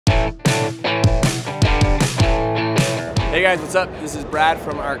Hey guys, what's up? This is Brad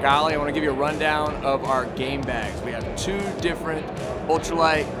from ARGALI. I want to give you a rundown of our game bags. We have two different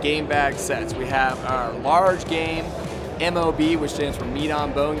ultralight game bag sets. We have our large game M.O.B, which stands for meat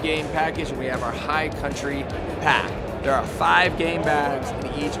on bone game package, and we have our high country pack. There are 5 game bags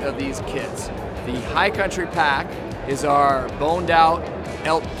in each of these kits. The high country pack is our boned out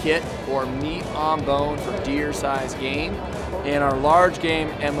elk kit, or meat on bone for deer size game, and our large game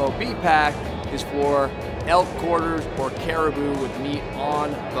M.O.B pack is for elk quarters or caribou with meat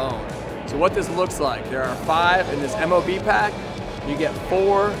on bone. So what this looks like, there are 5 in this M.O.B pack. You get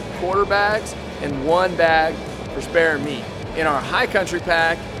 4 quarter bags and 1 bag for spare meat. In our high country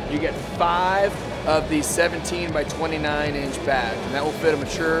pack, you get 5 of these 17 by 29 inch bags, and that will fit a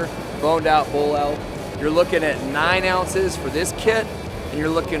mature boned out bull elk. You're looking at 9 ounces for this kit, and you're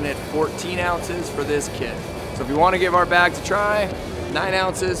looking at 14 ounces for this kit. So if you want to give our bags a try, 9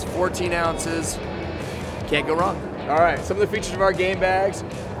 ounces, 14 ounces, can't go wrong. All right, some of the features of our game bags: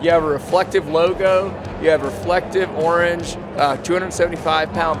 you have a reflective logo, you have reflective orange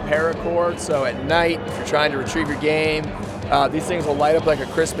 275-pound paracord, so at night if you're trying to retrieve your game, these things will light up like a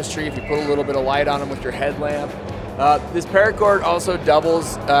Christmas tree if you put a little bit of light on them with your headlamp. This paracord also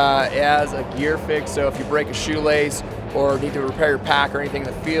doubles as a gear fix, so if you break a shoelace or need to repair your pack or anything in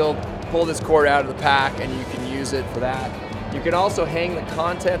the field, pull this cord out of the pack and you can use it for that. You can also hang the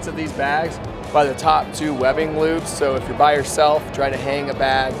contents of these bags by the top 2 webbing loops, so if you're by yourself, try to hang a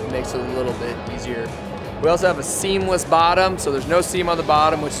bag, it makes it a little bit easier. We also have a seamless bottom, so there's no seam on the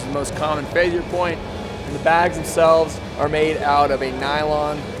bottom, which is the most common failure point. And the bags themselves are made out of a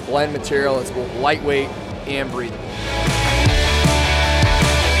nylon blend material. It's both lightweight and breathable.